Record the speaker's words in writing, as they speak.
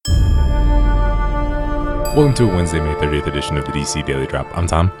Welcome to a Wednesday, May 30th edition of the DC Daily Drop. I'm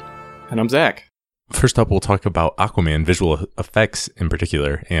Tom. And I'm Zach. First up, we'll talk about Aquaman, visual effects in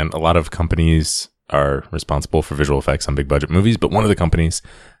particular. And a lot of companies are responsible for visual effects on big budget movies, but one of the companies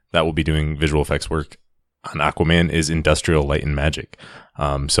that will be doing visual effects work on Aquaman is Industrial Light and Magic.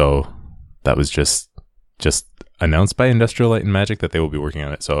 So that was just announced by Industrial Light and Magic that they will be working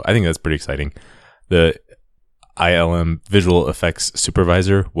on it. So I think that's pretty exciting. The ILM visual effects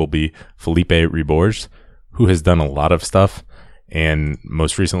supervisor will be Felipe Reborges, who has done a lot of stuff, and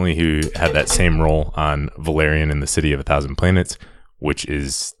most recently he had that same role on Valerian and the City of a Thousand Planets, which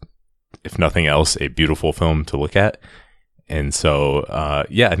is, if nothing else, a beautiful film to look at. And so, I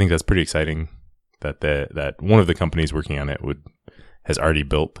think that's pretty exciting that one of the companies working on it has already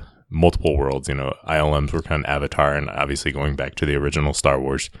built multiple worlds. You know, ILM's working on Avatar, and obviously going back to the original Star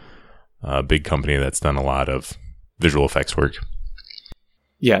Wars, big company that's done a lot of visual effects work.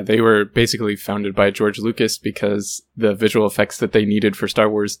 Yeah, they were basically founded by George Lucas because the visual effects that they needed for Star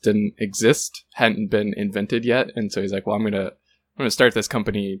Wars didn't exist, hadn't been invented yet. And so he's like, well, I'm going to start this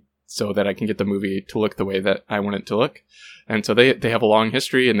company so that I can get the movie to look the way that I want it to look. And so they have a long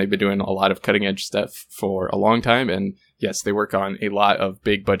history, and they've been doing a lot of cutting edge stuff for a long time. And yes, they work on a lot of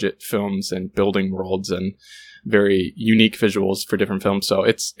big budget films and building worlds and very unique visuals for different films. So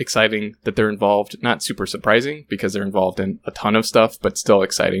it's exciting that they're involved. Not super surprising because they're involved in a ton of stuff, but still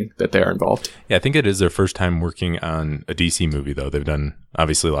exciting that they are involved. Yeah, I think it is their first time working on a DC movie, though. They've done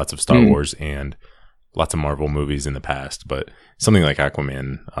obviously lots of Star Wars and lots of Marvel movies in the past, but something like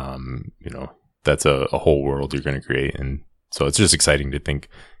Aquaman, that's a whole world you're going to create. And so it's just exciting to think,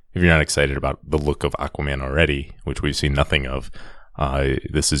 if you're not excited about the look of Aquaman already, which we've seen nothing of,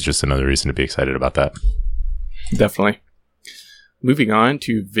 this is just another reason to be excited about that. Definitely. Moving on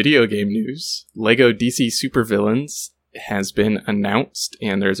to video game news, Lego DC Supervillains has been announced,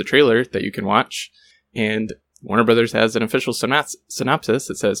 and there's a trailer that you can watch. And Warner Brothers has an official synopsis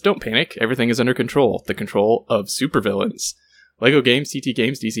that says, "Don't panic, everything is under control. The control of supervillains." Lego Games, CT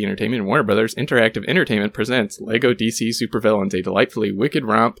Games, DC Entertainment, and Warner Brothers Interactive Entertainment presents Lego DC Supervillains, a delightfully wicked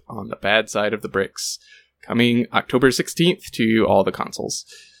romp on the bad side of the bricks. Coming October 16th to all the consoles.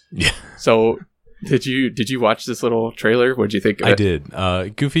 Yeah. So, did you watch this little trailer? What did you think of it? I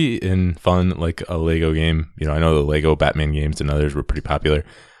did. Goofy and fun, like a Lego game. You know, I know the Lego Batman games and others were pretty popular.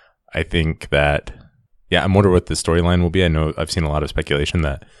 I think that, I wonder what the storyline will be. I know I've seen a lot of speculation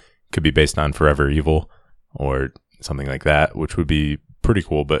that could be based on Forever Evil or something like that, which would be pretty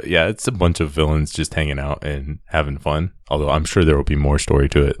cool. But yeah, it's a bunch of villains just hanging out and having fun. Although I'm sure there will be more story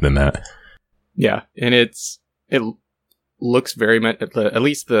to it than that. Yeah, and it looks very much, at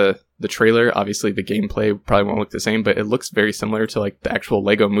least the trailer, obviously the gameplay probably won't look the same, but it looks very similar to like the actual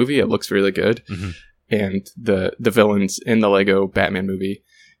Lego movie. It looks really good. Mm-hmm. And the villains in the Lego Batman movie.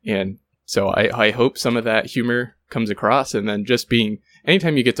 And so I hope some of that humor comes across, and then just being,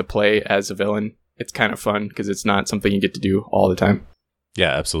 anytime you get to play as a villain, it's kind of fun because it's not something you get to do all the time.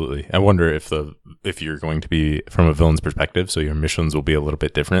 Yeah, absolutely. I wonder if you're going to be from a villain's perspective, so your missions will be a little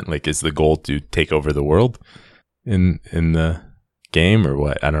bit different. Like, is the goal to take over the world in the game or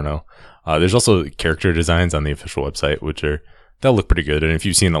what? I don't know. There's also character designs on the official website, they'll look pretty good. And if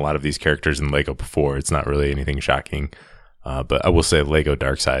you've seen a lot of these characters in Lego before, it's not really anything shocking. But I will say Lego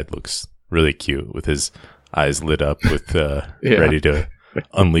Darkseid looks really cute with his eyes lit up with ready to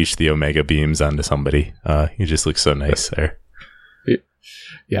unleash the Omega beams onto somebody. He just looks so nice there.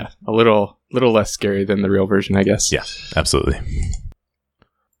 Yeah, a little less scary than the real version, I guess. Yeah, absolutely.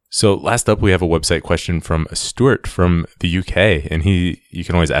 So last up, we have a website question from Stuart from the UK, and you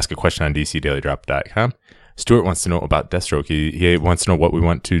can always ask a question on DCDailyDrop.com. Stuart wants to know about Deathstroke. He wants to know what we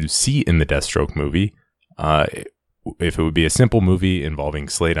want to see in the Deathstroke movie. If it would be a simple movie involving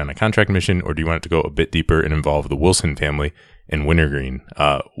Slade on a contract mission, or do you want it to go a bit deeper and involve the Wilson family and Wintergreen?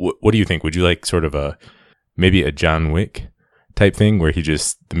 What do you think? Would you like sort of maybe a John Wick type thing where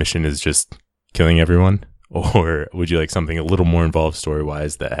the mission is just killing everyone? Or would you like something a little more involved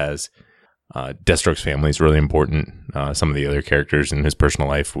story-wise that has Deathstroke's family is really important, some of the other characters in his personal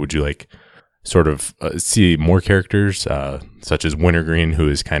life? Would you like sort of see more characters such as Wintergreen, who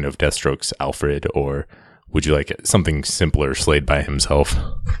is kind of Deathstroke's Alfred, or would you like something simpler, Slade by himself?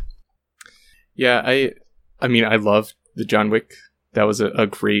 Yeah, I mean, I loved the John Wick. That was a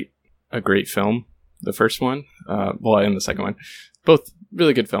great film. The first one, and the second one, both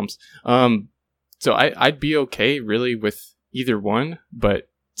really good films. So I'd be okay really with either one, but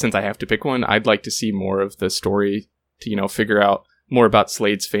since I have to pick one, I'd like to see more of the story to, figure out more about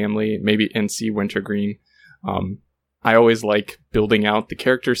Slade's family, maybe NC Wintergreen. I always like building out the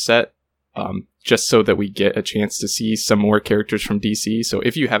character set just so that we get a chance to see some more characters from DC. So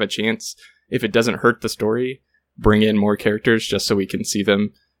if you have a chance if it doesn't hurt the story, bring in more characters just so we can see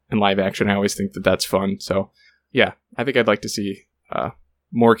them in live action. I always think that that's fun. So yeah, I think I'd like to see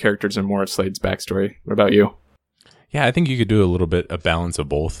more characters and more of Slade's backstory. What about you? Yeah, I think you could do a little bit of balance of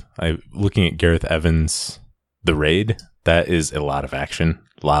both. Looking at Gareth Evans' The Raid, that is a lot of action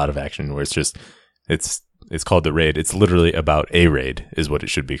where it's called The Raid. It's literally about a raid is what it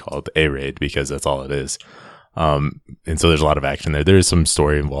should be called, a raid, because that's all it is. And so there's a lot of action there. There is some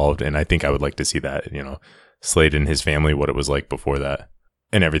story involved, and I think I would like to see that, Slade and his family, what it was like before that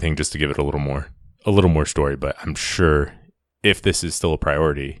and everything, just to give it a little more story. But I'm sure if this is still a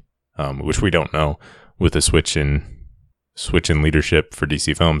priority, which we don't know, with a switch in leadership for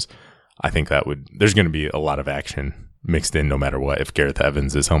DC Films, I think there's going to be a lot of action mixed in no matter what if Gareth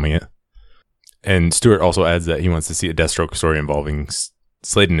Evans is helming it. And Stewart also adds that he wants to see a Deathstroke story involving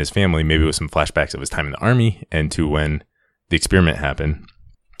Slade and his family, maybe with some flashbacks of his time in the army and to when the experiment happened.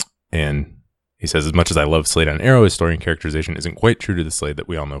 And he says, as much as I love Slade on Arrow, his story and characterization isn't quite true to the Slade that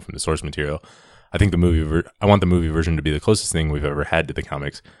we all know from the source material. I think I want the movie version to be the closest thing we've ever had to the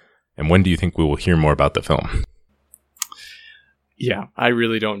comics. And when do you think we will hear more about the film? Yeah, I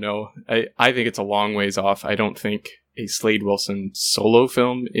really don't know. I think it's a long ways off. I don't think a Slade Wilson solo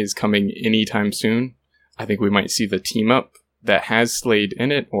film is coming anytime soon. I think we might see the team up that has Slade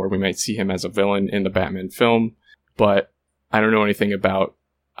in it, or we might see him as a villain in the Batman film. But I don't know anything about...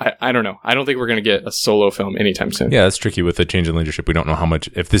 I don't know. I don't think we're going to get a solo film anytime soon. Yeah, that's tricky with the change in leadership. We don't know how much,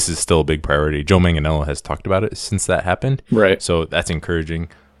 if this is still a big priority. Joe Manganiello has talked about it since that happened. Right. So that's encouraging.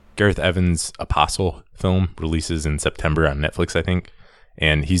 Gareth Evans' Apostle film releases in September on Netflix, I think.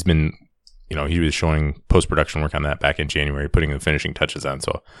 And he's been, he was showing post-production work on that back in January, putting the finishing touches on.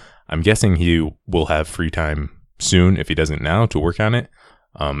 So I'm guessing he will have free time soon, if he doesn't now, to work on it.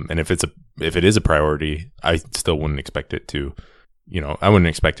 And if it is a priority, I still wouldn't expect it to, I wouldn't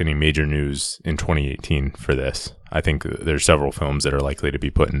expect any major news in 2018 for this. I think there's several films that are likely to be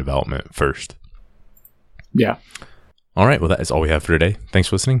put in development first. Yeah. All right. Well, that is all we have for today. Thanks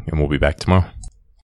for listening, and we'll be back tomorrow.